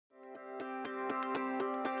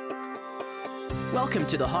Welcome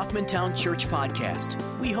to the Hoffmantown Church Podcast.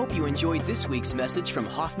 We hope you enjoyed this week's message from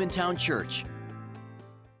Hoffmantown Church.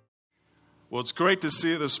 Well, it's great to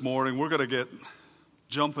see you this morning. We're going to get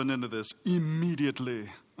jumping into this immediately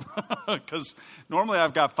because normally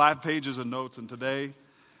I've got 5 pages of notes, and today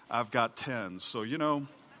I've got 10. So,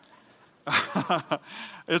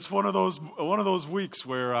 it's one of those weeks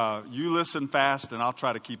where you listen fast, and I'll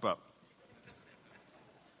try to keep up.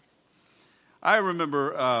 I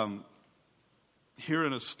remember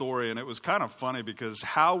hearing a story, and it was kind of funny because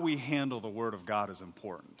how we handle the Word of God is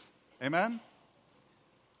important. Amen?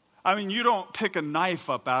 I mean, you don't pick a knife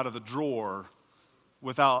up out of the drawer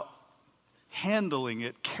without handling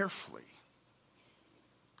it carefully.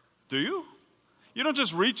 Do you? You don't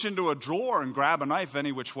just reach into a drawer and grab a knife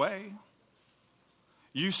any which way.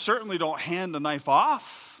 You certainly don't hand the knife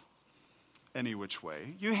off any which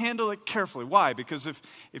way. You handle it carefully. Why? Because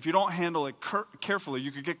if you don't handle it carefully,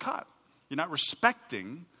 you could get cut. You're not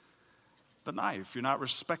respecting the knife. You're not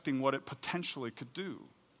respecting what it potentially could do.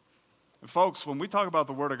 And folks, when we talk about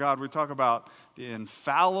the Word of God, we talk about the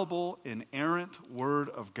infallible, inerrant Word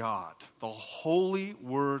of God, the holy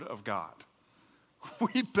Word of God.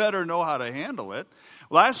 We better know how to handle it.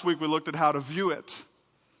 Last week we looked at how to view it.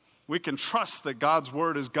 We can trust that God's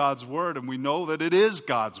Word is God's Word, and we know that it is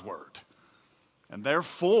God's Word. And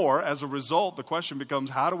therefore, as a result, the question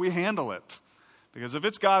becomes, how do we handle it? Because if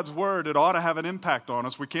it's God's Word, it ought to have an impact on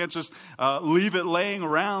us. We can't just leave it laying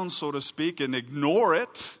around, so to speak, and ignore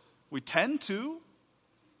it. We tend to,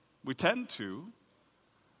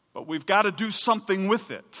 but we've got to do something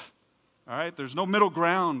with it. All right? There's no middle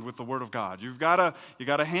ground with the Word of God. You got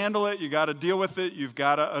to handle it, you got to deal with it, you've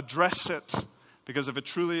got to address it. Because if it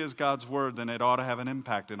truly is God's Word, then it ought to have an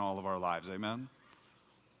impact in all of our lives. Amen?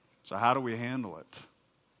 So how do we handle it?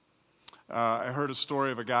 I heard a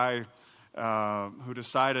story of a guy who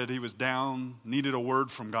decided he was down, needed a word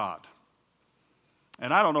from God.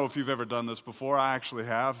 And I don't know if you've ever done this before. I actually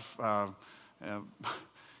have.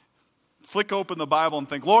 Flick open the Bible and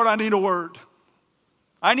think, Lord, I need a word.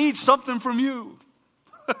 I need something from you.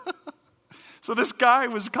 So this guy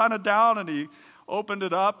was kind of down, and he opened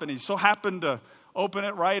it up, and he so happened to open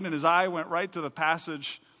it right, and his eye went right to the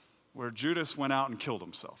passage where Judas went out and killed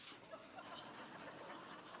himself.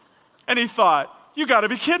 And he thought, you got to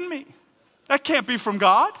be kidding me. That can't be from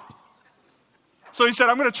God. So he said,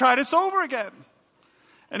 I'm going to try this over again.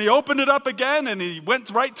 And he opened it up again, and he went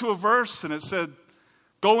right to a verse, and it said,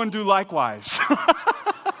 go and do likewise.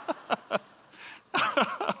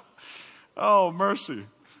 Oh, mercy.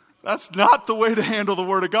 That's not the way to handle the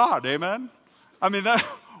Word of God, amen? I mean,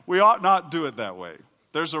 we ought not do it that way.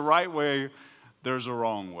 There's a right way, there's a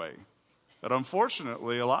wrong way. But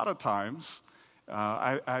unfortunately, a lot of times,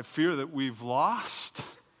 I fear that we've lost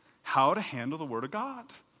how to handle the Word of God.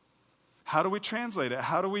 How do we translate it?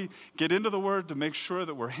 How do we get into the Word to make sure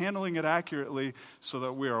that we're handling it accurately so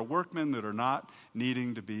that we are workmen that are not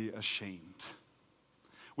needing to be ashamed?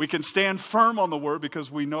 We can stand firm on the Word because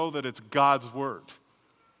we know that it's God's Word.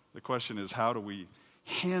 The question is, how do we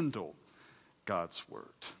handle God's Word?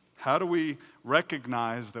 How do we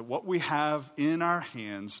recognize that what we have in our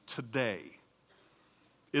hands today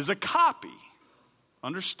is a copy?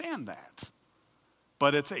 Understand that.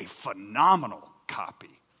 But it's a phenomenal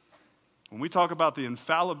copy. When we talk about the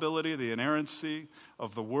infallibility, the inerrancy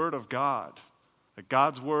of the Word of God, that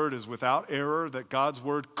God's Word is without error, that God's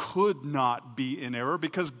Word could not be in error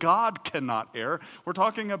because God cannot err. We're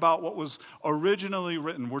talking about what was originally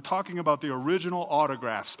written. We're talking about the original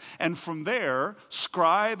autographs. And from there,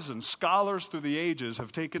 scribes and scholars through the ages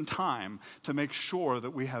have taken time to make sure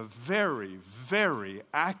that we have very, very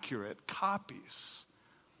accurate copies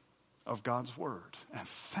of God's Word. And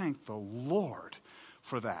thank the Lord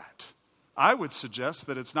for that. I would suggest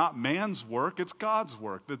that it's not man's work, it's God's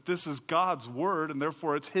work. That this is God's Word, and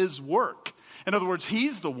therefore it's His work. In other words,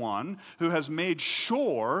 He's the one who has made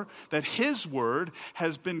sure that His Word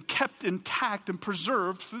has been kept intact and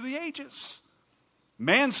preserved through the ages.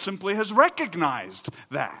 Man simply has recognized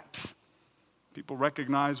that. People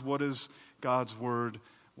recognize what is God's Word,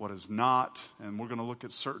 what is not, and we're going to look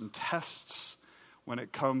at certain tests when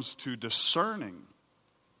it comes to discerning.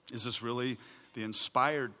 Is this really the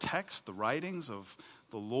inspired text, the writings of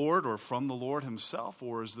the Lord or from the Lord Himself,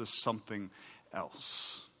 or is this something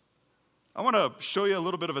else? I want to show you a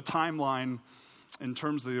little bit of a timeline in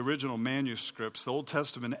terms of the original manuscripts, the Old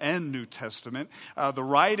Testament and New Testament. The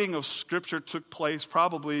writing of Scripture took place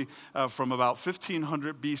probably from about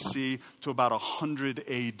 1500 BC to about 100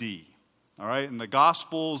 AD. All right, and the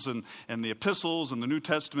Gospels and the epistles and the New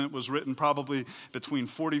Testament was written probably between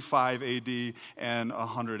 45 AD and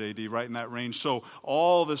 100 AD, right in that range. So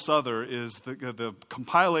all this other is the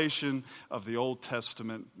compilation of the Old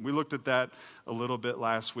Testament. We looked at that a little bit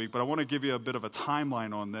last week, but I want to give you a bit of a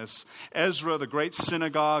timeline on this. Ezra, the great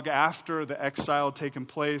synagogue, after the exile had taken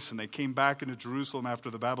place, and they came back into Jerusalem after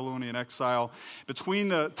the Babylonian exile, between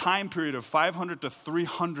the time period of 500 to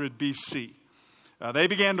 300 BC, they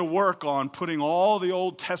began to work on putting all the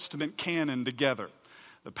Old Testament canon together.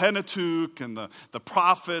 The Pentateuch and the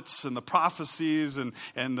prophets and the prophecies and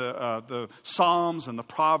the Psalms and the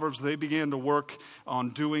Proverbs, they began to work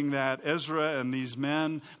on doing that. Ezra and these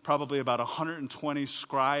men, probably about 120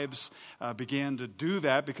 scribes, began to do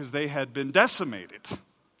that because they had been decimated.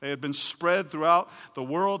 They had been spread throughout the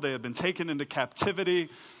world. They had been taken into captivity.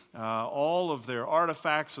 All of their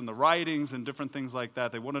artifacts and the writings and different things like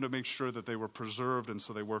that. They wanted to make sure that they were preserved, and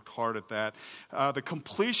so they worked hard at that. The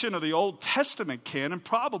completion of the Old Testament canon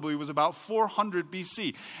probably was about 400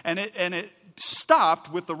 BC, and it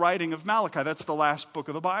stopped with the writing of Malachi. That's the last book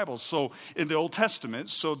of the Bible, so in the Old Testament.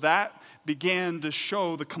 So that began to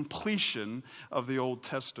show the completion of the Old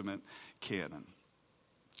Testament canon.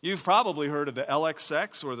 You've probably heard of the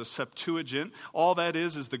LXX or the Septuagint. All that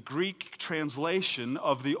is the Greek translation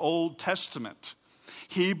of the Old Testament.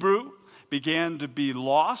 Hebrew began to be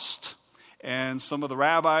lost, and some of the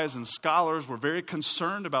rabbis and scholars were very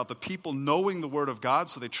concerned about the people knowing the Word of God,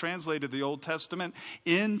 so they translated the Old Testament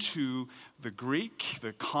into the Greek,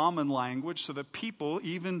 the common language, so that people,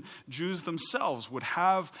 even Jews themselves, would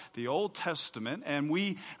have the Old Testament. And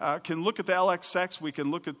we can look at the LXX, we can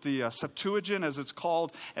look at the Septuagint, as it's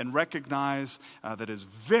called, and recognize that it's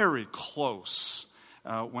very close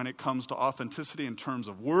when it comes to authenticity in terms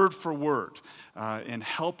of word for word, in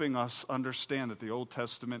helping us understand that the Old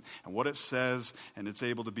Testament and what it says, and it's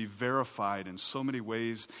able to be verified in so many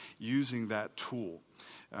ways using that tool.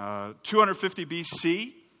 250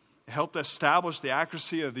 BC helped establish the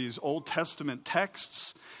accuracy of these Old Testament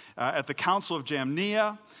texts. At the Council of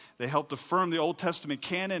Jamnia, they helped affirm the Old Testament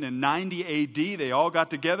canon in 90 AD. They all got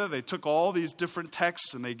together. They took all these different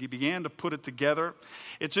texts and they began to put it together.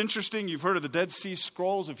 It's interesting. You've heard of the Dead Sea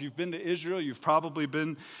Scrolls. If you've been to Israel, you've probably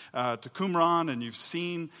been to Qumran and you've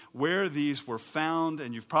seen where these were found.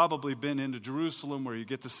 And you've probably been into Jerusalem where you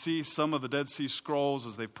get to see some of the Dead Sea Scrolls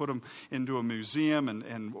as they put them into a museum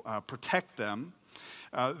and protect them.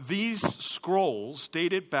 These scrolls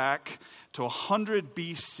dated back to 100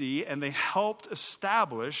 BC, and they helped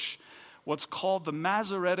establish what's called the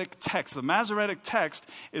Masoretic text. The Masoretic text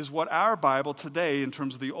is what our Bible today, in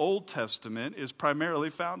terms of the Old Testament, is primarily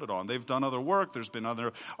founded on. They've done other work. There's been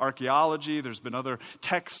other archaeology. There's been other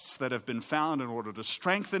texts that have been found in order to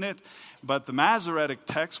strengthen it. But the Masoretic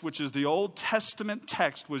text, which is the Old Testament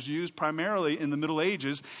text, was used primarily in the Middle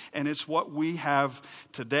Ages, and it's what we have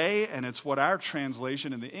today, and it's what our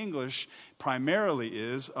translation in the English primarily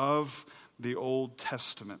is of the Old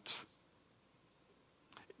Testament.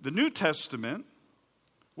 The New Testament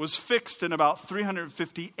was fixed in about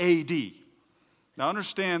 350 AD. Now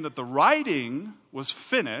understand that the writing was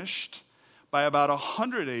finished by about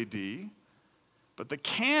 100 AD, but the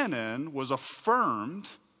canon was affirmed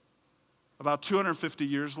about 250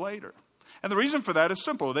 years later. And the reason for that is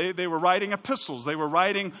simple. They were writing epistles. They were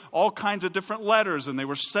writing all kinds of different letters, and they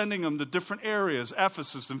were sending them to different areas,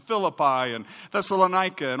 Ephesus and Philippi and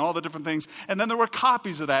Thessalonica and all the different things. And then there were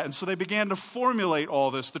copies of that. And so they began to formulate all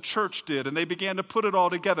this. The church did, and they began to put it all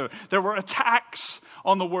together. There were attacks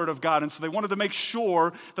on the Word of God, and so they wanted to make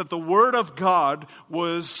sure that the Word of God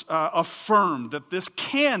was affirmed, that this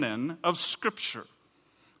canon of Scripture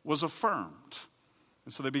was affirmed.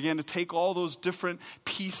 And so they began to take all those different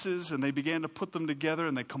pieces and they began to put them together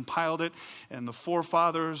and they compiled it. And the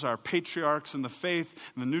forefathers, our patriarchs in the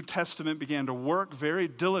faith, in the New Testament began to work very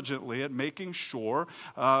diligently at making sure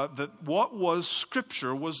that what was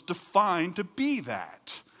Scripture was defined to be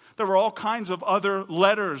that. There were all kinds of other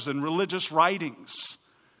letters and religious writings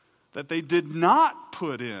that they did not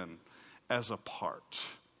put in as a part.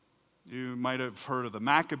 You might have heard of the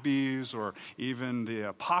Maccabees or even the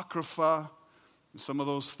Apocrypha. Some of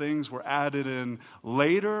those things were added in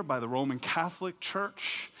later by the Roman Catholic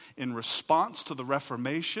Church in response to the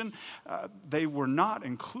Reformation. They were not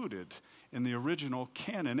included in the original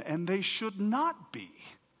canon, and they should not be.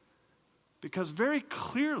 Because very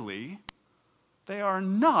clearly, they are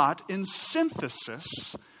not in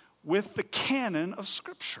synthesis with the canon of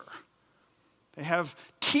Scripture. They have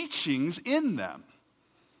teachings in them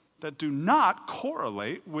that do not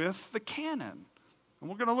correlate with the canon. And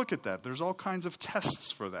we're going to look at that. There's all kinds of tests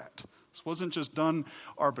for that. This wasn't just done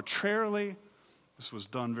arbitrarily. This was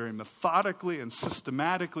done very methodically and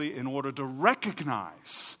systematically in order to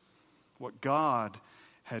recognize what God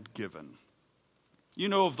had given. You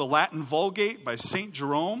know of the Latin Vulgate by St.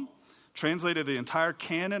 Jerome, translated the entire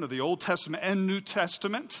canon of the Old Testament and New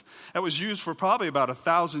Testament. That was used for probably about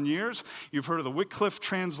 1,000 years. You've heard of the Wycliffe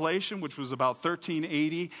translation, which was about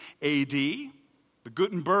 1380 A.D., the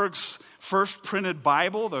Gutenberg's first printed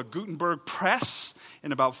Bible, the Gutenberg Press,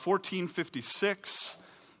 in about 1456.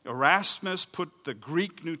 Erasmus put the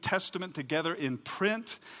Greek New Testament together in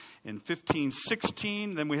print in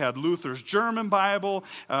 1516. Then we had Luther's German Bible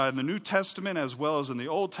in the New Testament as well as in the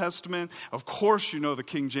Old Testament. Of course, you know the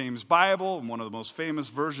King James Bible, and one of the most famous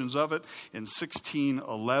versions of it in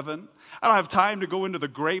 1611. I don't have time to go into the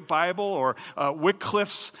Great Bible or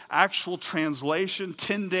Wycliffe's actual translation,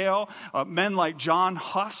 Tyndale, men like John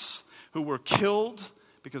Huss, who were killed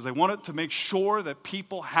because they wanted to make sure that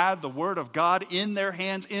people had the Word of God in their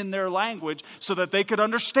hands, in their language, so that they could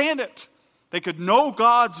understand it. They could know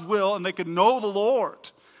God's will and they could know the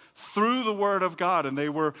Lord through the Word of God. And they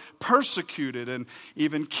were persecuted and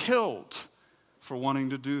even killed for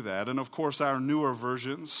wanting to do that. And of course, our newer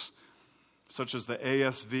versions, such as the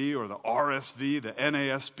ASV or the RSV, the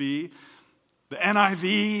NASB, the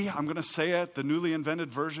NIV, I'm going to say it, the newly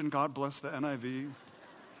invented version. God bless the NIV.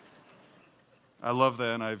 I love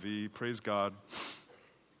the NIV. Praise God.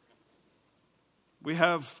 We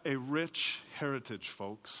have a rich heritage,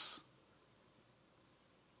 folks.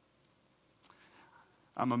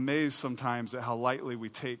 I'm amazed sometimes at how lightly we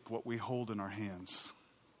take what we hold in our hands.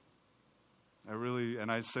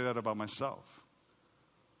 And I say that about myself.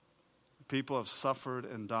 People have suffered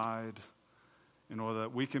and died in order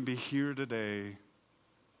that we can be here today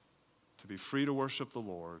to be free to worship the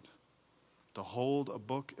Lord, to hold a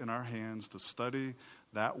book in our hands, to study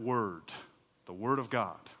that Word, the Word of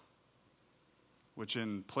God, which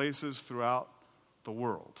in places throughout the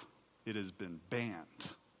world, it has been banned.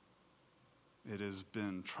 It has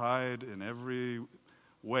been tried in every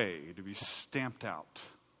way to be stamped out.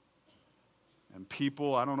 And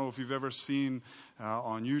people, I don't know if you've ever seen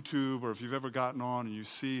on YouTube or if you've ever gotten on and you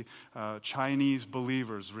see Chinese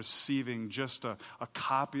believers receiving just a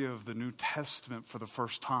copy of the New Testament for the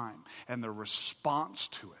first time and their response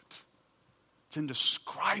to it. It's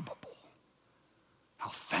indescribable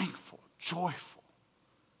how thankful, joyful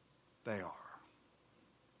they are.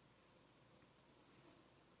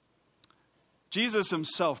 Jesus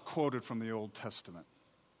himself quoted from the Old Testament.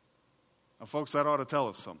 Now, folks, that ought to tell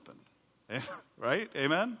us something. Right?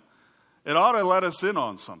 Amen? It ought to let us in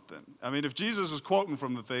on something. I mean, if Jesus is quoting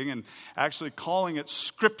from the thing and actually calling it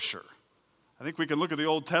Scripture, I think we can look at the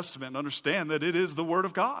Old Testament and understand that it is the Word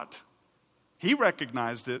of God. He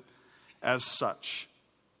recognized it as such.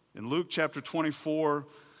 In Luke chapter 24,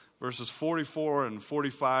 verses 44 and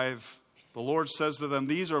 45, the Lord says to them,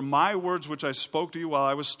 "These are my words which I spoke to you while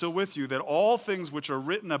I was still with you, that all things which are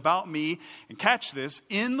written about me," and catch this,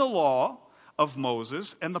 "in the law of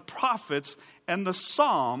Moses and the prophets and the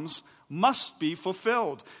Psalms must be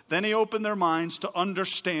fulfilled." Then he opened their minds to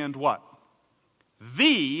understand what?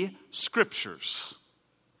 The Scriptures.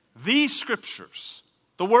 The Scriptures.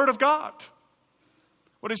 The Word of God.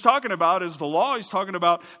 What he's talking about is the law. He's talking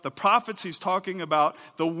about the prophets. He's talking about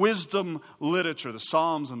the wisdom literature, the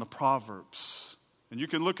Psalms and the Proverbs. And you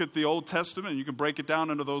can look at the Old Testament and you can break it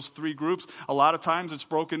down into those three groups. A lot of times it's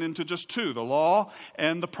broken into just two, the law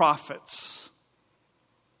and the prophets.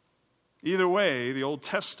 Either way, the Old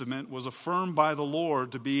Testament was affirmed by the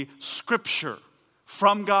Lord to be Scripture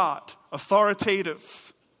from God,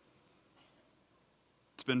 authoritative.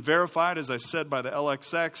 It's been verified, as I said, by the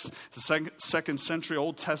LXX, the second century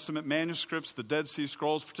Old Testament manuscripts, the Dead Sea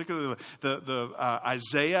Scrolls, particularly the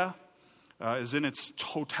Isaiah is in its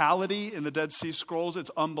totality in the Dead Sea Scrolls.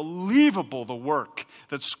 It's unbelievable the work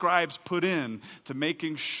that scribes put in to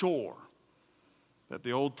making sure that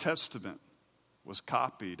the Old Testament was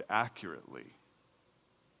copied accurately.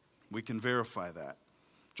 We can verify that.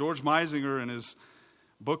 George Meisinger, in his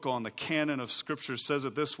book on the canon of Scripture, says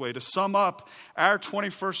it this way: to sum up, our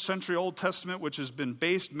 21st century Old Testament, which has been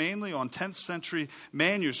based mainly on 10th century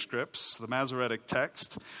manuscripts, the Masoretic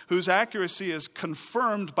text, whose accuracy is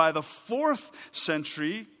confirmed by the 4th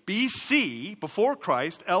century BC, before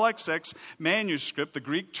Christ, LXX manuscript, the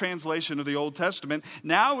Greek translation of the Old Testament,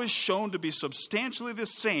 now is shown to be substantially the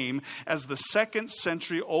same as the 2nd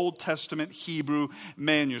century Old Testament Hebrew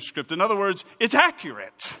manuscript. In other words, it's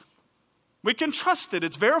accurate. We can trust it.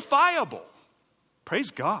 It's verifiable. Praise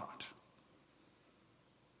God.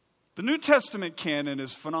 The New Testament canon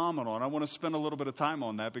is phenomenal, and I want to spend a little bit of time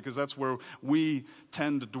on that because that's where we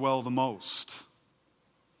tend to dwell the most.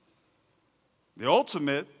 The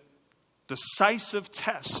ultimate decisive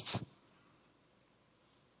test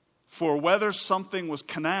for whether something was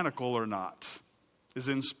canonical or not is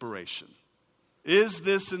inspiration. Is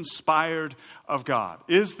this inspired of God?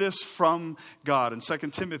 Is this from God? And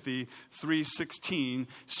 2 Timothy 3:16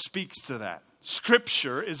 speaks to that.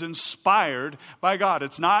 Scripture is inspired by God.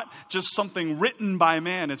 It's not just something written by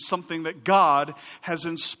man. It's something that God has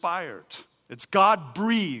inspired. It's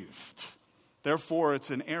God-breathed. Therefore,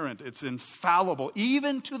 it's inerrant. It's infallible,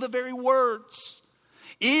 even to the very words.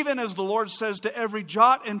 Even as the Lord says to every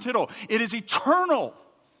jot and tittle, it is eternal.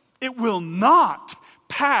 It will not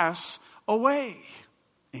pass away.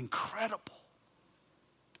 Incredible.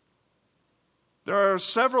 There are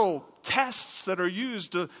several tests that are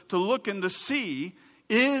used to look and to see,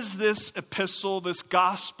 is this epistle, this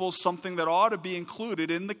gospel, something that ought to be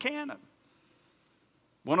included in the canon?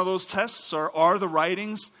 One of those tests are the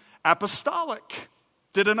writings apostolic?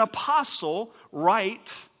 Did an apostle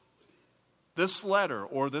write this letter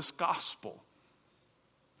or this gospel?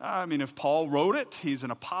 I mean, if Paul wrote it, he's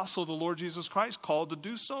an apostle of the Lord Jesus Christ, called to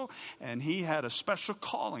do so, and he had a special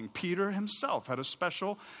calling. Peter himself had a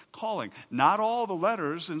special calling. Not all the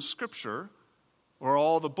letters in Scripture or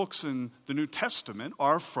all the books in the New Testament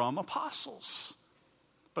are from apostles.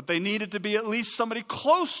 But they needed to be at least somebody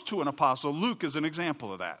close to an apostle. Luke is an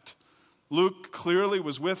example of that. Luke clearly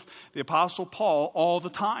was with the apostle Paul all the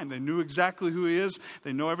time. They knew exactly who he is.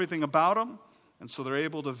 They know everything about him, and so they're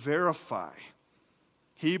able to verify.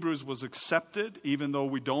 Hebrews was accepted, even though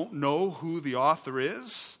we don't know who the author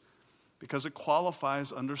is, because it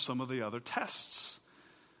qualifies under some of the other tests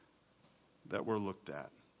that were looked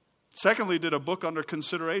at. Secondly, did a book under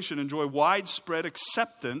consideration enjoy widespread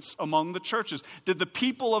acceptance among the churches? Did the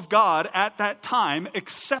people of God at that time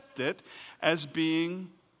accept it as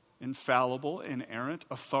being infallible, inerrant,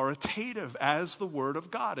 authoritative as the Word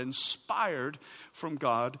of God, inspired from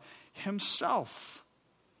God Himself?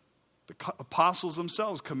 The apostles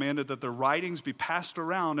themselves commanded that their writings be passed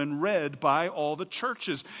around and read by all the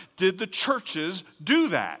churches. Did the churches do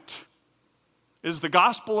that? Is the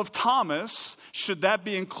Gospel of Thomas, should that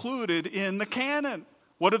be included in the canon?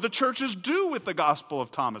 What did the churches do with the Gospel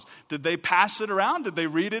of Thomas? Did they pass it around? Did they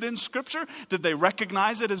read it in Scripture? Did they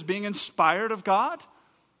recognize it as being inspired of God?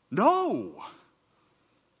 No.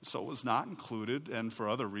 So it was not included, and for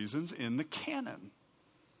other reasons, in the canon.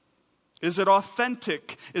 Is it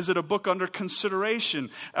authentic? Is it a book under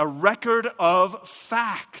consideration? A record of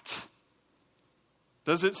fact?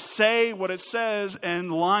 Does it say what it says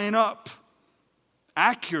and line up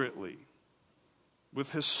accurately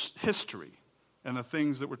with history and the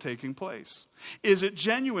things that were taking place? Is it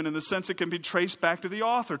genuine in the sense it can be traced back to the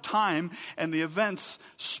author, time, and the events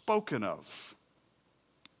spoken of?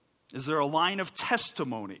 Is there a line of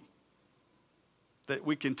testimony that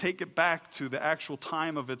we can take it back to the actual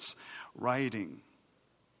time of its writing?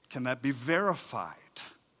 Can that be verified?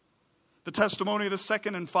 The testimony of the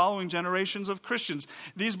second and following generations of Christians.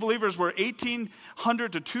 These believers were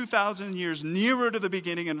 1,800 to 2,000 years nearer to the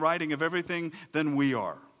beginning and writing of everything than we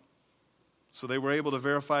are. So they were able to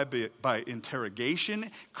verify by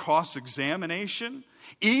interrogation, cross-examination.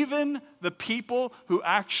 Even the people who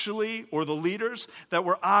actually, or the leaders that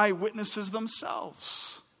were eyewitnesses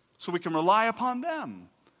themselves. So we can rely upon them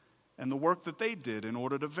and the work that they did in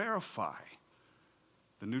order to verify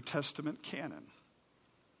the New Testament canon.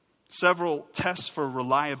 Several tests for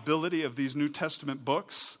reliability of these New Testament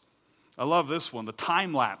books. I love this one, the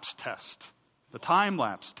time-lapse test. The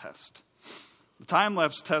time-lapse test. The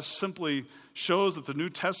time-lapse test simply shows that the New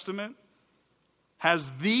Testament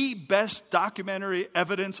has the best documentary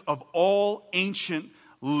evidence of all ancient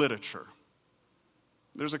literature.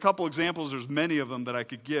 There's a couple examples, there's many of them that I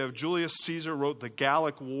could give. Julius Caesar wrote the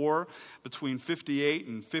Gallic War between 58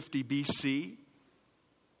 and 50 BC.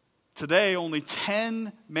 Today, only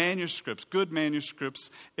 10 manuscripts, good manuscripts,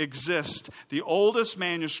 exist. The oldest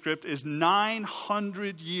manuscript is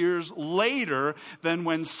 900 years later than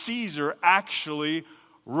when Caesar actually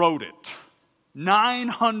wrote it.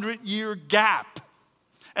 900-year gap.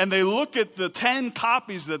 And they look at the 10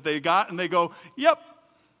 copies that they got and they go, yep,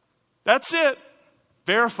 that's it.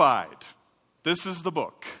 Verified. This is the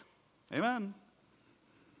book. Amen.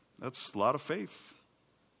 That's a lot of faith.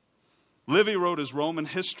 Livy wrote his Roman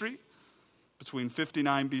history between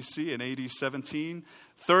 59 BC and AD 17.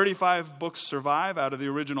 35 books survive out of the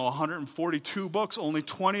original 142 books. Only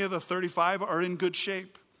 20 of the 35 are in good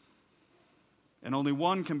shape. And only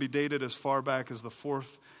one can be dated as far back as the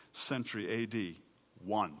 4th century AD.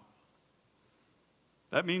 One.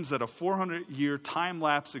 That means that a 400-year time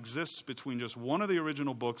lapse exists between just one of the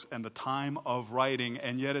original books and the time of writing,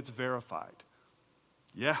 and yet it's verified.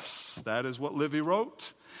 Yes, that is what Livy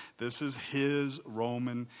wrote. This is his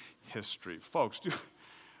Roman history. Folks, do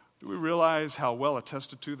we realize how well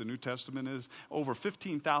attested to the New Testament is? Over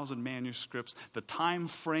 15,000 manuscripts. The time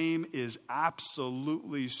frame is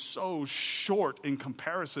absolutely so short in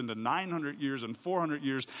comparison to 900 years and 400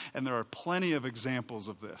 years, and there are plenty of examples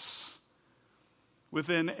of this.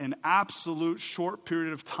 Within an absolute short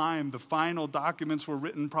period of time, the final documents were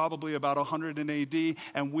written probably about 100 in AD,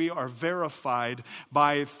 and we are verified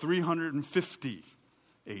by 350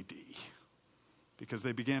 AD because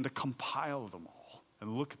they began to compile them all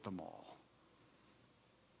and look at them all.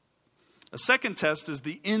 A second test is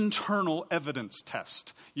the internal evidence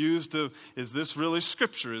test. Used to, is this really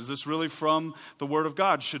scripture? Is this really from the Word of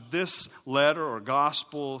God? Should this letter or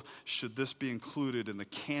gospel, should this be included in the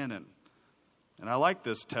canon? And I like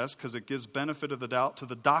this test because it gives benefit of the doubt to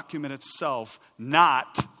the document itself,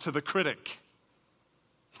 not to the critic.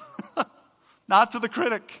 Not to the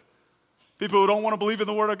critic. People who don't want to believe in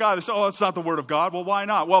the Word of God, they say, oh, it's not the Word of God. Well, why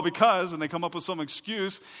not? Well, because, and they come up with some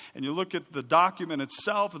excuse, and you look at the document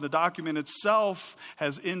itself, and the document itself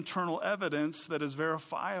has internal evidence that is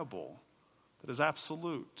verifiable, that is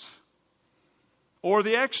absolute. Or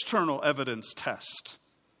the external evidence test.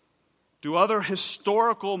 Do other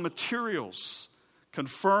historical materials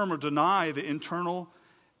confirm or deny the internal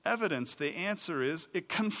evidence? The answer is it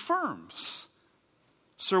confirms.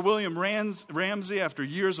 Sir William Ramsay, after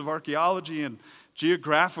years of archaeology and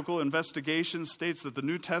geographical investigation, states that the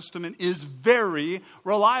New Testament is very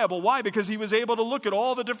reliable. Why? Because he was able to look at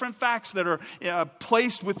all the different facts that are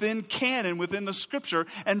placed within canon, within the Scripture,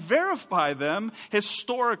 and verify them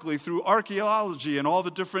historically through archaeology and all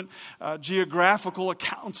the different geographical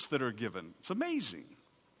accounts that are given. It's amazing.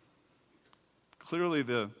 Clearly,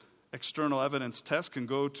 the external evidence test can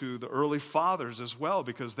go to the early fathers as well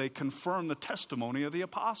because they confirm the testimony of the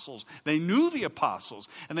apostles. They knew the apostles,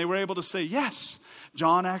 and they were able to say, yes,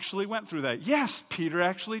 John actually went through that. Yes, Peter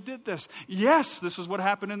actually did this. Yes, this is what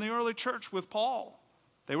happened in the early church with Paul.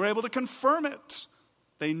 They were able to confirm it.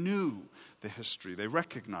 They knew the history. They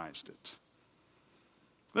recognized it.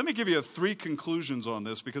 Let me give you 3 conclusions on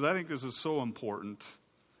this because I think this is so important.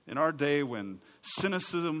 In our day when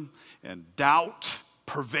cynicism and doubt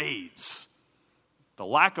pervades. The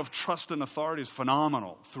lack of trust in authority is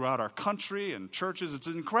phenomenal throughout our country and churches. It's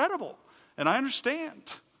incredible, and I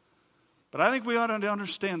understand. But I think we ought to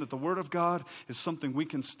understand that the Word of God is something we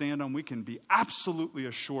can stand on. We can be absolutely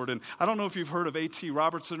assured. And I don't know if you've heard of A.T.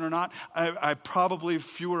 Robertson or not. I probably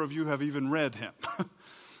fewer of you have even read him.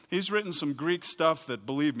 He's written some Greek stuff that,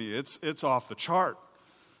 believe me, it's off the chart.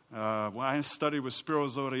 When I studied with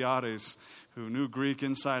Spiros Zodhiates, who knew Greek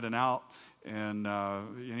inside and out, and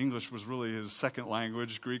English was really his second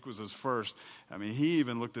language. Greek was his first. I mean, he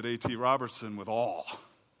even looked at A.T. Robertson with awe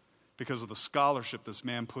because of the scholarship this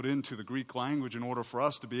man put into the Greek language in order for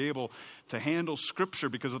us to be able to handle Scripture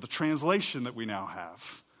because of the translation that we now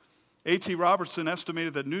have. A.T. Robertson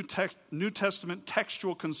estimated that New Testament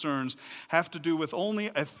textual concerns have to do with only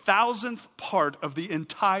 1,000th part of the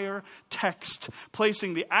entire text,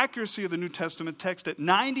 placing the accuracy of the New Testament text at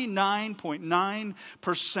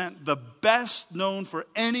 99.9%, the best known for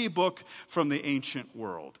any book from the ancient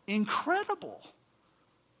world. Incredible.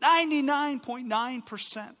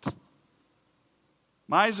 99.9%.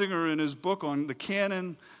 Meisinger, in his book on the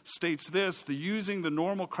canon, states this: using the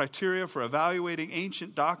normal criteria for evaluating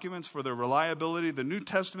ancient documents for their reliability, the New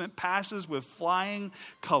Testament passes with flying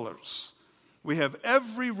colors. We have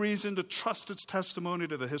every reason to trust its testimony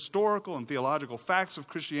to the historical and theological facts of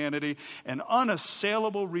Christianity. An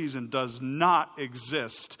unassailable reason does not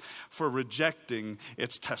exist for rejecting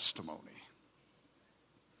its testimony.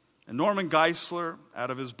 And Norman Geisler,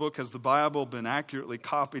 out of his book, Has the Bible Been Accurately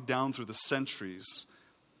Copied Down Through the Centuries?,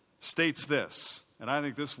 states this, and I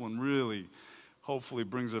think this one really hopefully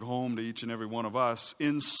brings it home to each and every one of us.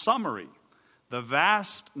 In summary, the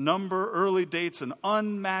vast number, early dates, and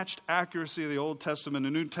unmatched accuracy of the Old Testament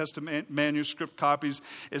and New Testament manuscript copies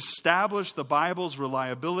establish the Bible's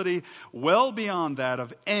reliability well beyond that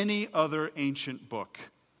of any other ancient book.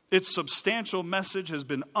 Its substantial message has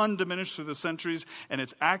been undiminished through the centuries, and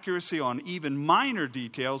its accuracy on even minor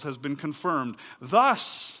details has been confirmed.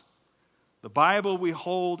 Thus, the Bible we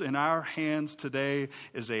hold in our hands today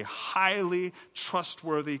is a highly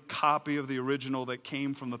trustworthy copy of the original that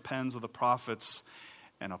came from the pens of the prophets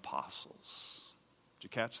and apostles. Did you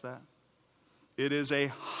catch that? It is a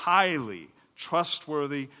highly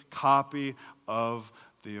trustworthy copy of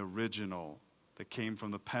the original that came from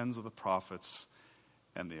the pens of the prophets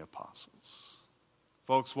and the apostles.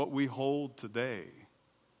 Folks, what we hold today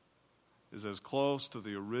is as close to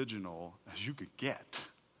the original as you could get.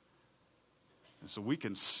 And so we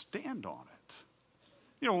can stand on it.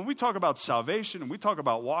 You know, when we talk about salvation and we talk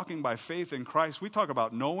about walking by faith in Christ, we talk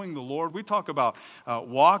about knowing the Lord, we talk about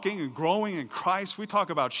walking and growing in Christ, we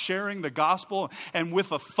talk about sharing the gospel and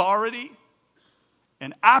with authority,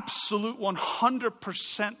 an absolute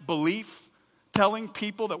 100% belief, telling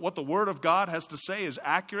people that what the Word of God has to say is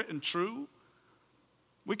accurate and true.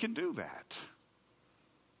 We can do that.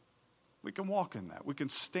 We can walk in that. We can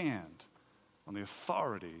stand on the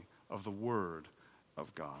authority of the Word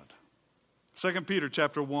of God. 2 Peter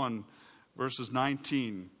chapter 1, verses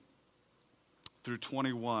 19 through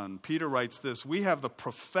 21. Peter writes this, "We have the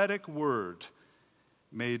prophetic word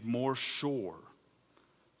made more sure,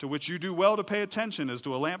 to which you do well to pay attention as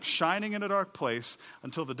to a lamp shining in a dark place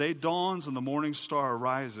until the day dawns and the morning star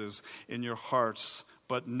arises in your hearts.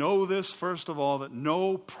 But know this, first of all, that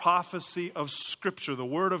no prophecy of Scripture, the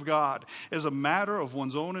Word of God, is a matter of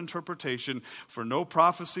one's own interpretation. For no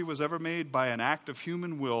prophecy was ever made by an act of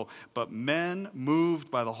human will, but men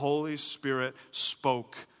moved by the Holy Spirit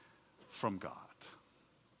spoke from God."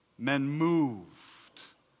 Men moved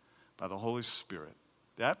by the Holy Spirit.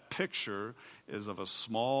 That picture is of a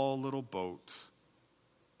small little boat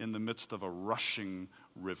in the midst of a rushing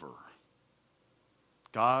river.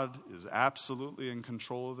 God is absolutely in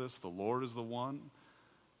control of this. The Lord is the one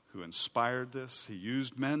who inspired this. He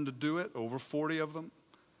used men to do it, over 40 of them.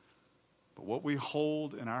 But what we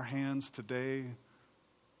hold in our hands today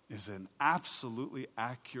is an absolutely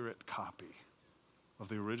accurate copy of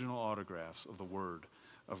the original autographs of the Word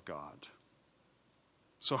of God.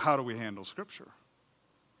 So how do we handle Scripture?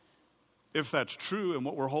 If that's true and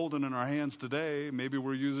what we're holding in our hands today, maybe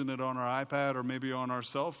we're using it on our iPad or maybe on our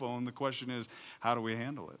cell phone, the question is, how do we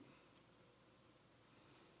handle it?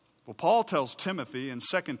 Well, Paul tells Timothy in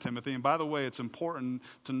 2 Timothy, and by the way, it's important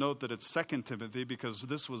to note that it's 2 Timothy because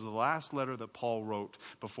this was the last letter that Paul wrote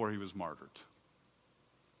before he was martyred.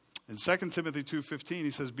 In 2 Timothy 2:15,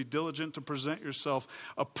 he says, "Be diligent to present yourself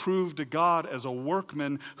approved to God as a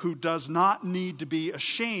workman who does not need to be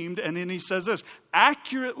ashamed." And then he says this,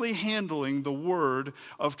 accurately handling the word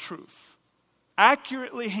of truth.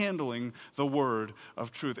 Accurately handling the word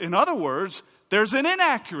of truth. In other words, there's an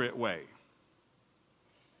inaccurate way.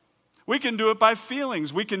 We can do it by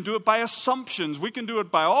feelings. We can do it by assumptions. We can do it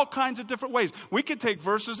by all kinds of different ways. We can take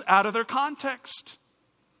verses out of their context.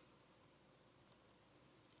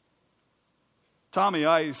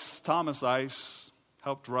 Thomas Ice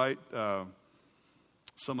helped write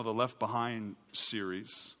some of the Left Behind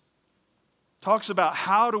series. Talks about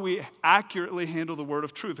how do we accurately handle the word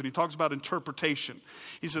of truth. And he talks about interpretation.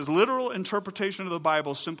 He says, literal interpretation of the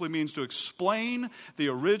Bible simply means to explain the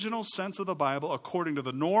original sense of the Bible according to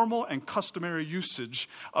the normal and customary usage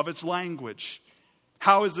of its language.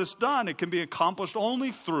 How is this done? It can be accomplished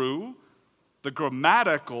only through the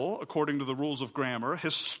grammatical, according to the rules of grammar,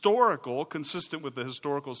 historical, consistent with the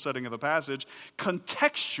historical setting of the passage,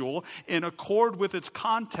 contextual, in accord with its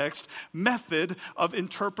context, method of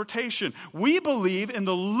interpretation. We believe in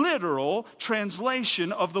the literal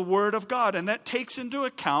translation of the Word of God, and that takes into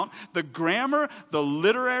account the grammar, the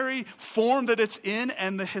literary form that it's in,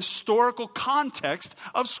 and the historical context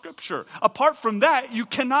of Scripture. Apart from that, you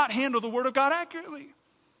cannot handle the Word of God accurately.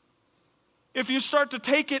 If you start to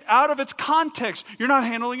take it out of its context, you're not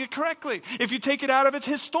handling it correctly. If you take it out of its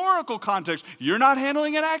historical context, you're not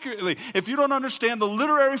handling it accurately. If you don't understand the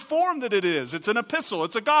literary form that it is, it's an epistle,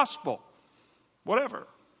 it's a gospel, whatever,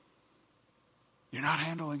 you're not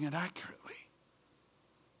handling it accurately.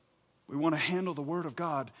 We want to handle the Word of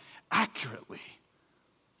God accurately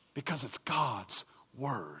because it's God's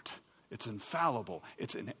Word. It's infallible,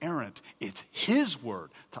 it's inerrant, it's His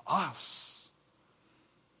Word to us.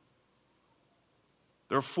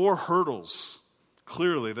 There are 4 hurdles,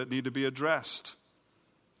 clearly, that need to be addressed.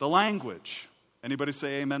 The language. Anybody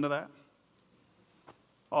say amen to that?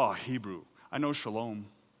 Oh, Hebrew. I know shalom.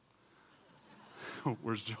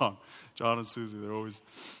 Where's John? John and Susie, they're always,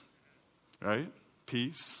 right?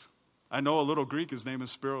 Peace. I know a little Greek, his name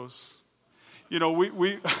is Spiros. You know,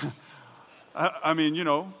 I mean, you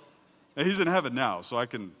know, he's in heaven now, so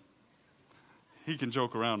he can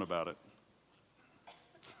joke around about it.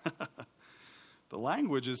 The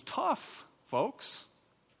language is tough, folks.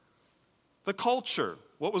 The culture,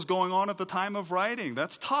 what was going on at the time of writing,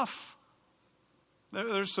 that's tough.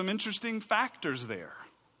 There's some interesting factors there.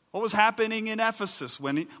 What was happening in Ephesus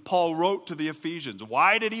when Paul wrote to the Ephesians?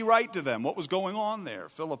 Why did he write to them? What was going on there?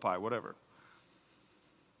 Philippi, whatever.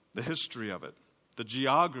 The history of it, the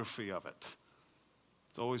geography of it.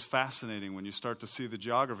 It's always fascinating when you start to see the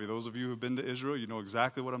geography. Those of you who have been to Israel, you know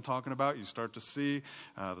exactly what I'm talking about. You start to see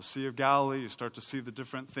the Sea of Galilee. You start to see the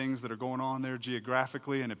different things that are going on there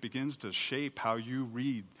geographically, and it begins to shape how you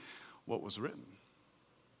read what was written.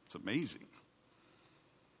 It's amazing.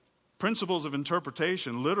 Principles of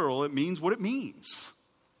interpretation, literal, it means what it means.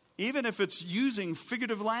 Even if it's using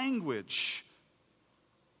figurative language,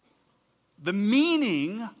 the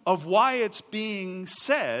meaning of why it's being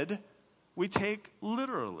said, we take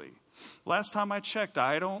literally. Last time I checked,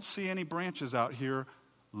 I don't see any branches out here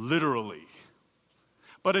literally.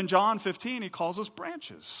 But in John 15, he calls us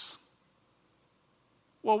branches.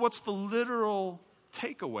 Well, what's the literal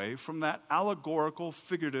takeaway from that allegorical,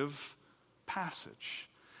 figurative passage?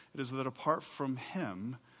 It is that apart from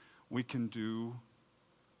him, we can do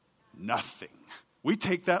nothing. We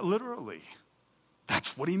take that literally.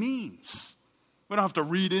 That's what he means. We don't have to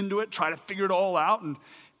read into it, try to figure it all out. And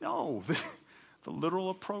no, the literal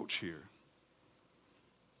approach here.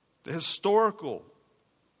 The historical.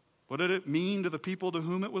 What did it mean to the people to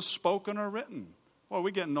whom it was spoken or written? Well,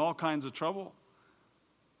 we get in all kinds of trouble,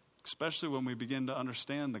 especially when we begin to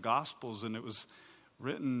understand the Gospels, and it was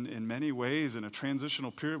written in many ways in a transitional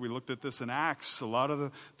period. We looked at this in Acts. A lot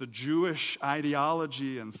of the Jewish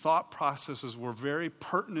ideology and thought processes were very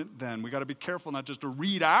pertinent then. We got to be careful not just to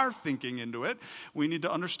read our thinking into it. We need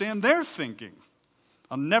to understand their thinking.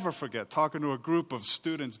 I'll never forget talking to a group of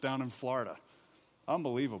students down in Florida.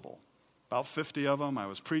 Unbelievable. About 50 of them. I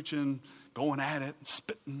was preaching, going at it,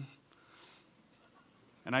 spitting.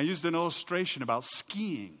 And I used an illustration about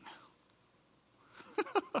skiing.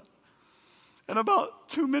 And about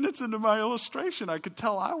 2 minutes into my illustration, I could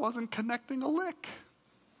tell I wasn't connecting a lick.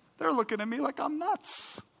 They're looking at me like I'm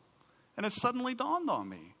nuts. And it suddenly dawned on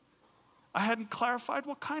me. I hadn't clarified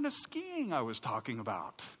what kind of skiing I was talking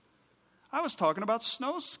about. I was talking about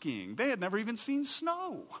snow skiing. They had never even seen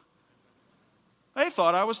snow. They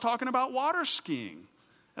thought I was talking about water skiing.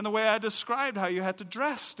 And the way I described how you had to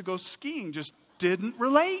dress to go skiing just didn't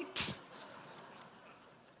relate.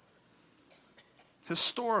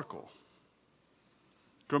 Historical.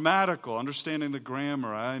 Grammatical, understanding the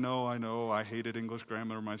grammar. I know. I hated English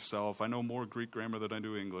grammar myself. I know more Greek grammar than I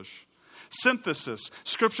do English. Synthesis.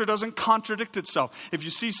 Scripture doesn't contradict itself. If you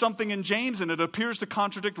see something in James and it appears to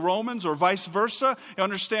contradict Romans or vice versa, you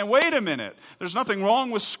understand, wait a minute. There's nothing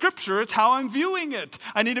wrong with Scripture. It's how I'm viewing it.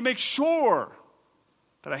 I need to make sure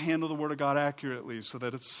that I handle the Word of God accurately so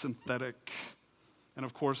that it's synthetic. And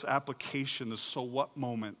of course, application, the so what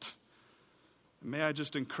moment. May I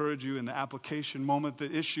just encourage you in the application moment,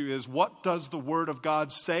 the issue is, what does the Word of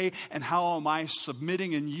God say, and how am I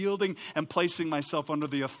submitting and yielding and placing myself under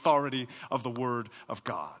the authority of the Word of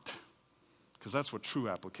God? Because that's what true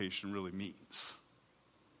application really means.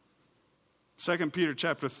 2 Peter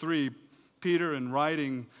chapter 3, Peter, in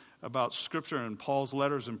writing about Scripture and Paul's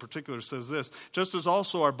letters in particular, says this: just as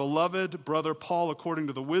also our beloved brother Paul, according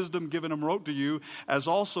to the wisdom given him, wrote to you, as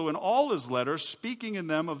also in all his letters, speaking in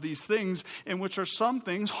them of these things, in which are some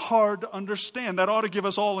things hard to understand. That ought to give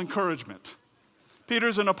us all encouragement.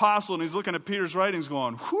 Peter's an apostle, and he's looking at Peter's writings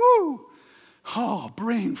going, whoo, oh,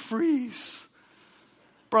 brain freeze.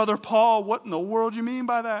 Brother Paul, what in the world do you mean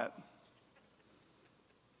by that?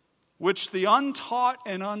 Which the untaught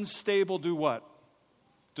and unstable do what?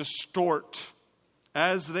 Distort,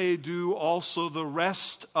 as they do also the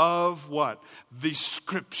rest of what? The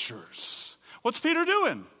Scriptures. What's Peter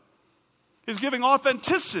doing? He's giving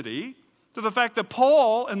authenticity to the fact that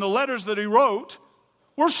Paul and the letters that he wrote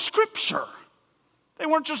were Scripture. They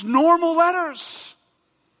weren't just normal letters.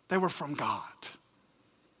 They were from God.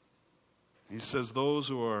 He says those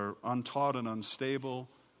who are untaught and unstable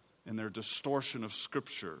in their distortion of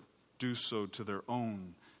Scripture do so to their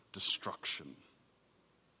own destruction.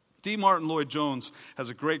 D. Martin Lloyd-Jones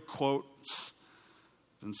has a great quote. It's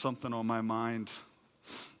been something on my mind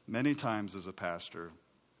many times as a pastor.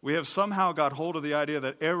 We have somehow got hold of the idea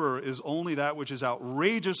that error is only that which is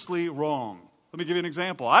outrageously wrong. Let me give you an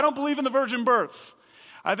example. I don't believe in the virgin birth.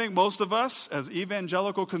 I think most of us, as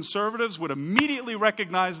evangelical conservatives, would immediately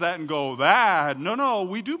recognize that and go, no,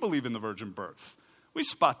 we do believe in the virgin birth. We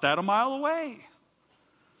spot that a mile away.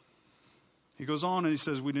 He goes on and he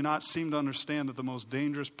says, we do not seem to understand that the most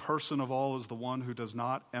dangerous person of all is the one who does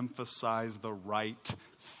not emphasize the right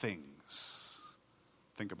things.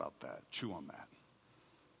 Think about that. Chew on that.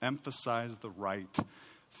 Emphasize the right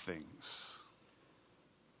things.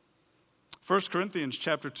 1 Corinthians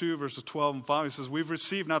chapter 2, verses 12 and 5, he says, we've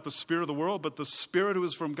received not the spirit of the world, but the Spirit who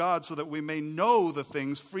is from God, so that we may know the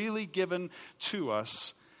things freely given to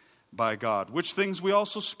us by God, which things we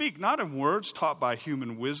also speak, not in words taught by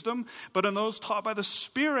human wisdom, but in those taught by the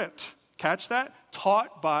Spirit. Catch that?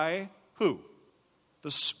 Taught by who?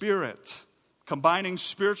 The Spirit. combining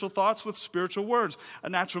spiritual thoughts with spiritual words. A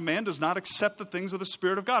natural man does not accept the things of the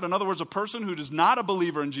Spirit of God. In other words, a person who is not a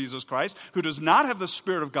believer in Jesus Christ, who does not have the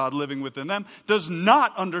Spirit of God living within them, does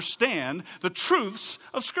not understand the truths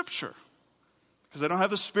of Scripture. Because they don't have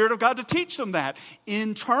the Spirit of God to teach them that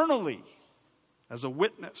internally as a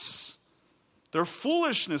witness. They're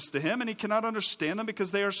foolishness to him, and he cannot understand them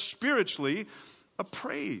because they are spiritually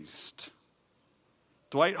appraised.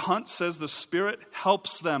 Dwight Hunt says the Spirit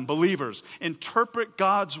helps them, believers, interpret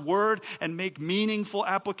God's word and make meaningful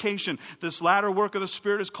application. This latter work of the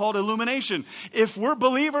Spirit is called illumination. If we're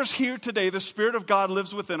believers here today, the Spirit of God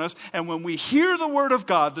lives within us, and when we hear the word of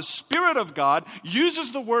God, the Spirit of God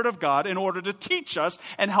uses the word of God in order to teach us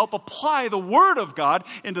and help apply the word of God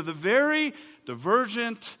into the very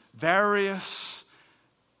divergent, various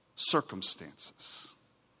circumstances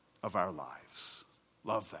of our lives.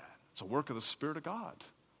 Love that. It's a work of the Spirit of God.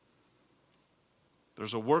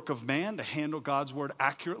 There's a work of man to handle God's word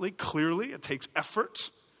accurately, clearly. It takes effort.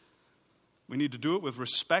 We need to do it with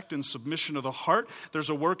respect and submission of the heart. There's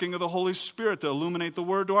a working of the Holy Spirit to illuminate the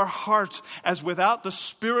word to our hearts, as without the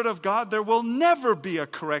Spirit of God, there will never be a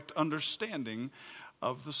correct understanding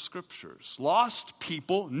of the Scriptures. Lost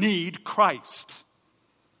people need Christ.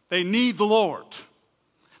 They need the Lord.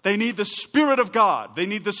 They need the Spirit of God. They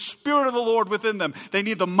need the Spirit of the Lord within them. They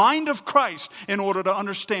need the mind of Christ in order to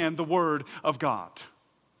understand the Word of God.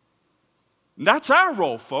 And that's our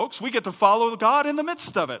role, folks. We get to follow God in the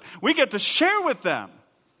midst of it. We get to share with them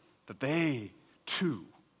that they, too,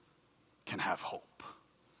 can have hope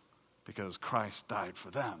because Christ died for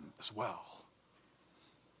them as well.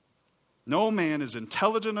 No man is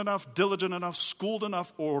intelligent enough, diligent enough, schooled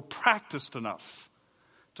enough, or practiced enough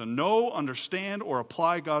to know, understand, or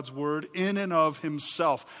apply God's word in and of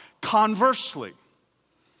himself. Conversely,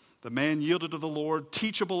 the man yielded to the Lord,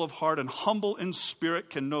 teachable of heart and humble in spirit,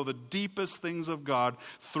 can know the deepest things of God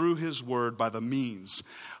through his word by the means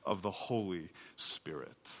of the Holy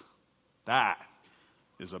Spirit. That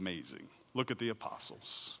is amazing. Look at the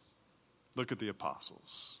apostles. Look at the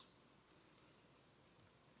apostles.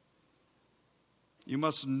 You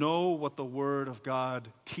must know what the Word of God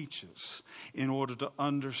teaches in order to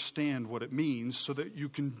understand what it means so that you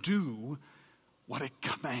can do what it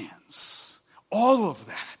commands. All of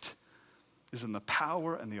that is in the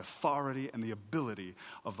power and the authority and the ability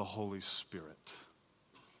of the Holy Spirit.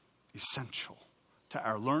 Essential to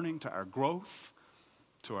our learning, to our growth,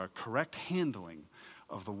 to our correct handling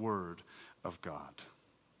of the Word of God.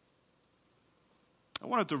 I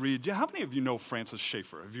wanted to read, how many of you know Francis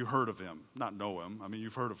Schaeffer? Have you heard of him? Not know him. I mean,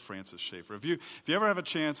 you've heard of Francis Schaeffer. If you ever have a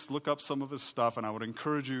chance, look up some of his stuff, and I would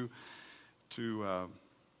encourage you to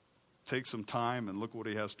take some time and look what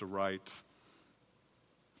he has to write.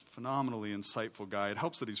 Phenomenally insightful guy. It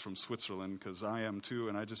helps that he's from Switzerland, because I am too,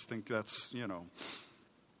 and I just think that's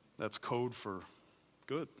code for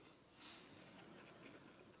good.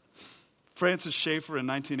 Francis Schaeffer in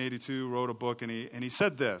 1982 wrote a book, and he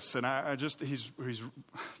said this, and he's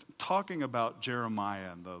talking about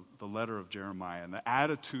Jeremiah and the letter of Jeremiah and the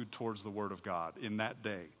attitude towards the Word of God in that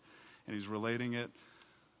day. And he's relating it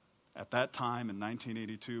at that time in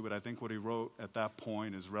 1982, but I think what he wrote at that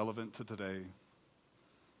point is relevant to today.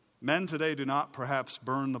 Men today do not perhaps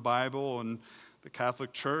burn the Bible, and the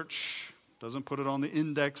Catholic Church doesn't put it on the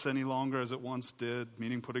index any longer as it once did,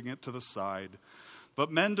 meaning putting it to the side. But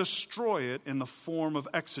men destroy it in the form of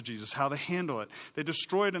exegesis, how they handle it. They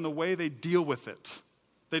destroy it in the way they deal with it.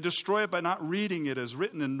 They destroy it by not reading it as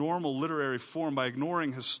written in normal literary form, by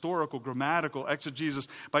ignoring historical, grammatical exegesis,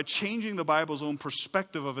 by changing the Bible's own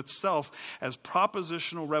perspective of itself as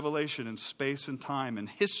propositional revelation in space and time and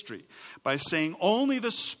history, by saying only the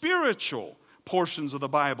spiritual portions of the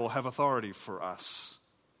Bible have authority for us.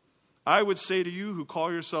 I would say to you who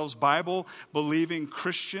call yourselves Bible-believing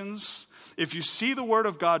Christians, if you see the Word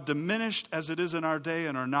of God diminished as it is in our day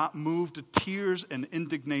and are not moved to tears and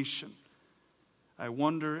indignation, I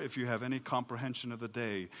wonder if you have any comprehension of the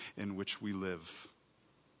day in which we live.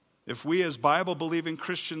 If we as Bible-believing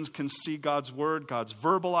Christians can see God's Word, God's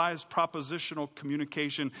verbalized propositional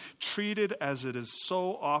communication, treated as it is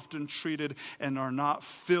so often treated, and are not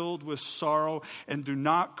filled with sorrow and do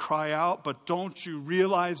not cry out, but don't you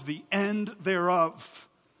realize the end thereof?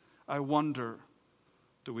 I wonder,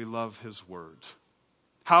 do we love His Word?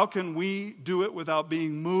 How can we do it without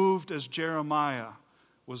being moved as Jeremiah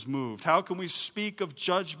was moved? How can we speak of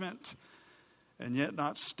judgment and yet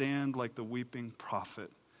not stand like the weeping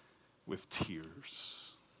prophet with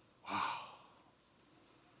tears? Wow.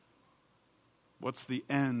 What's the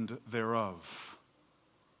end thereof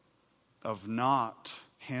of not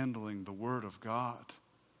handling the Word of God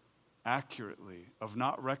accurately, of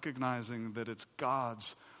not recognizing that it's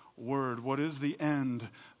God's word. What is the end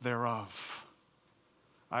thereof?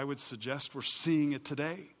 I would suggest we're seeing it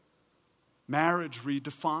today. Marriage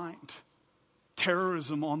redefined.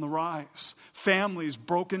 Terrorism on the rise. Families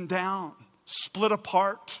broken down, split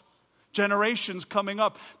apart. Generations coming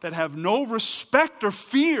up that have no respect or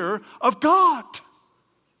fear of God.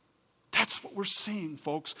 That's what we're seeing,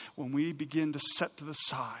 folks, when we begin to set to the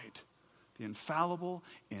side the infallible,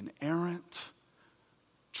 inerrant,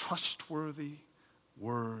 trustworthy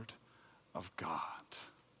Word of God.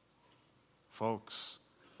 Folks,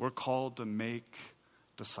 we're called to make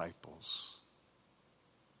disciples.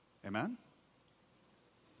 Amen?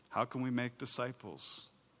 How can we make disciples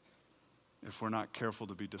if we're not careful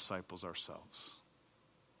to be disciples ourselves?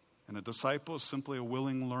 And a disciple is simply a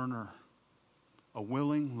willing learner. A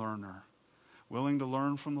willing learner. Willing to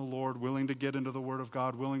learn from the Lord, willing to get into the Word of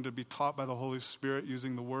God, willing to be taught by the Holy Spirit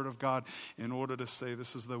using the Word of God in order to say,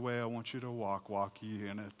 this is the way I want you to walk. Walk ye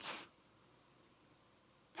in it.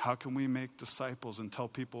 How can we make disciples and tell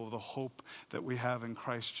people of the hope that we have in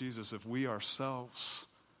Christ Jesus if we ourselves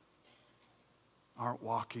aren't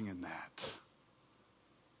walking in that?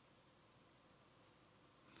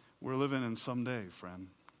 We're living in someday, friend.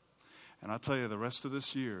 And I'll tell you, the rest of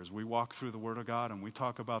this year, as we walk through the Word of God and we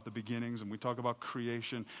talk about the beginnings and we talk about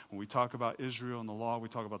creation, when we talk about Israel and the law, we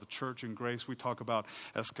talk about the church and grace, we talk about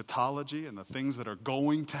eschatology and the things that are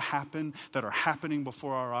going to happen, that are happening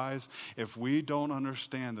before our eyes. If we don't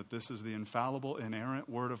understand that this is the infallible, inerrant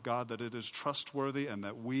Word of God, that it is trustworthy and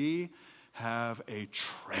that we have a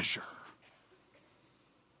treasure.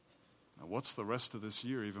 Now, what's the rest of this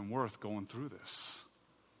year even worth going through this?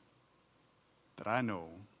 That I know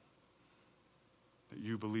that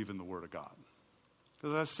you believe in the Word of God.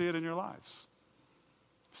 Because I see it in your lives.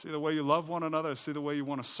 I see the way you love one another. I see the way you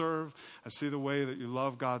want to serve. I see the way that you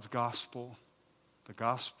love God's gospel, the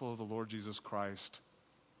gospel of the Lord Jesus Christ.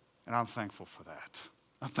 And I'm thankful for that.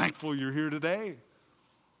 I'm thankful you're here today.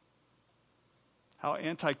 How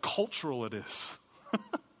anti-cultural it is.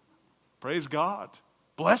 Praise God.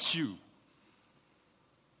 Bless you.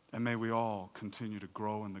 And may we all continue to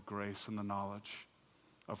grow in the grace and the knowledge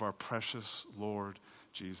of our precious Lord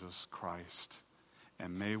Jesus Christ.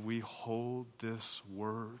 And may we hold this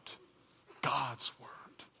word, God's word,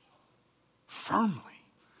 firmly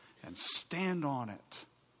and stand on it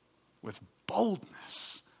with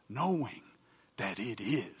boldness, knowing that it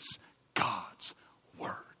is God's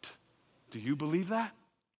word. Do you believe that?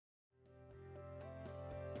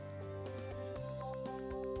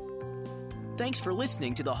 Thanks for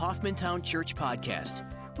listening to the Hoffmantown Church Podcast.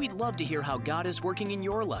 We'd love to hear how God is working in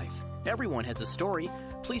your life. Everyone has a story.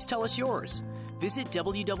 Please tell us yours. Visit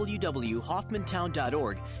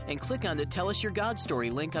www.hoffmantown.org and click on the Tell Us Your God Story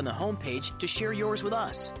link on the homepage to share yours with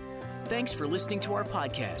us. Thanks for listening to our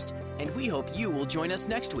podcast, and we hope you will join us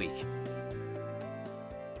next week.